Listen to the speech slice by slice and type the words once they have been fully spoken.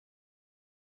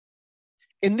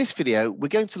In this video, we're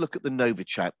going to look at the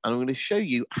NovaChat, and I'm going to show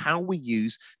you how we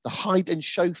use the hide and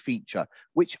show feature,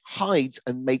 which hides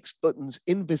and makes buttons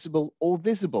invisible or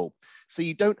visible, so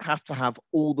you don't have to have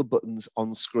all the buttons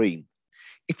on screen.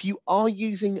 If you are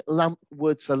using LAMP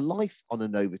Words for Life on a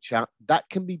NovaChat, that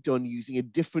can be done using a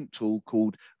different tool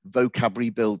called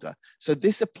Vocabulary Builder. So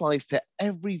this applies to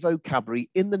every vocabulary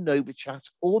in the NovaChat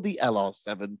or the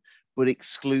LR7, but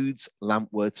excludes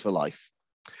LAMP Words for Life.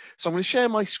 So I'm going to share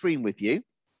my screen with you.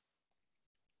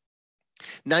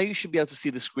 Now you should be able to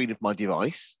see the screen of my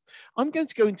device. I'm going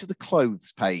to go into the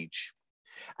clothes page.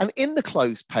 And in the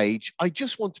clothes page, I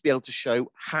just want to be able to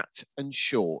show hat and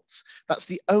shorts. That's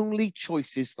the only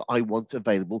choices that I want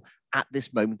available at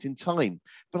this moment in time.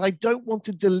 But I don't want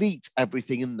to delete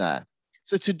everything in there.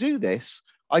 So to do this,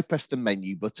 I press the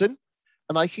menu button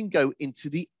and I can go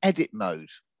into the edit mode.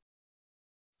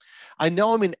 I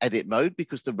know I'm in edit mode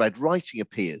because the red writing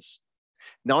appears.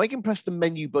 Now I can press the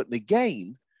menu button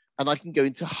again and I can go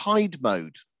into hide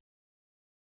mode.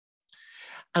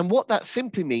 And what that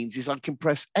simply means is I can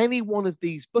press any one of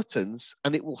these buttons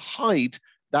and it will hide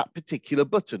that particular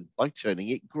button by turning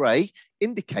it gray,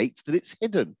 indicates that it's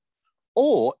hidden.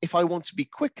 Or if I want to be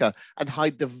quicker and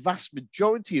hide the vast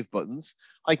majority of buttons,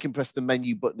 I can press the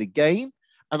menu button again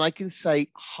and I can say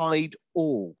hide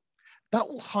all. That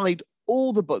will hide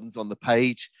all the buttons on the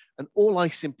page, and all I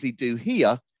simply do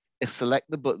here is select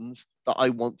the buttons that I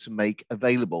want to make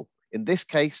available. In this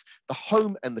case, the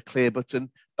home and the clear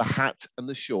button, the hat and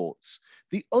the shorts.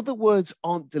 The other words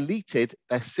aren't deleted,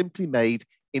 they're simply made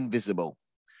invisible.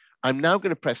 I'm now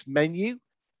going to press menu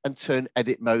and turn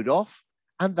edit mode off,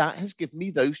 and that has given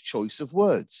me those choice of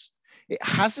words. It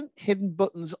hasn't hidden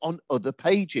buttons on other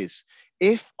pages.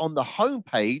 If on the home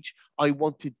page, I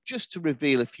wanted just to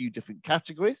reveal a few different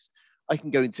categories, I can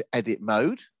go into edit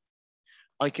mode.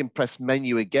 I can press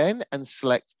menu again and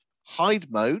select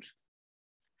hide mode.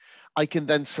 I can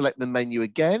then select the menu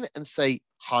again and say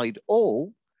hide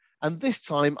all. And this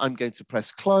time I'm going to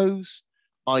press close,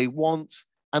 I want,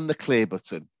 and the clear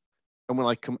button. And when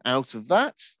I come out of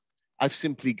that, I've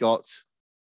simply got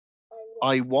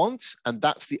I want, and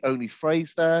that's the only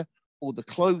phrase there, or the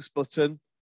close button,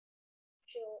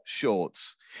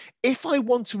 shorts. If I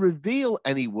want to reveal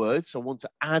any words, I want to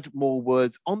add more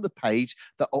words on the page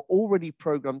that are already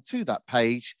programmed to that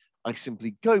page, I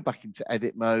simply go back into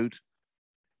edit mode,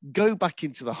 go back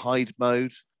into the hide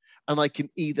mode, and I can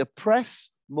either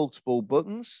press multiple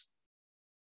buttons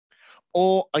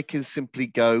or I can simply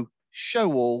go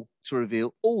show all to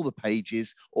reveal all the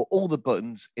pages or all the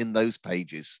buttons in those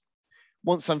pages.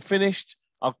 Once I'm finished,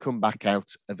 I'll come back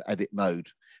out of edit mode.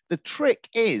 The trick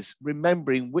is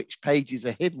remembering which pages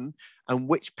are hidden and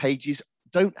which pages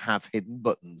don't have hidden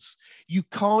buttons. You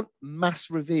can't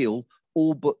mass reveal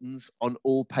all buttons on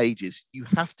all pages. You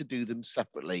have to do them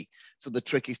separately. So the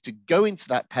trick is to go into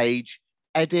that page,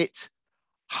 edit,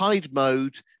 hide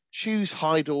mode, choose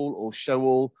hide all or show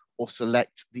all, or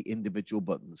select the individual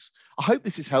buttons. I hope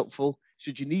this is helpful.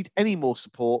 Should you need any more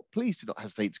support, please do not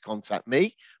hesitate to contact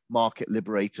me,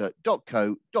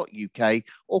 mark@liberator.co.uk,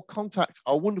 or contact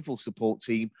our wonderful support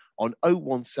team on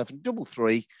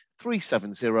 01733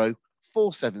 370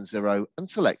 470 and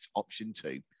select option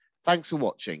 2. Thanks for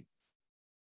watching.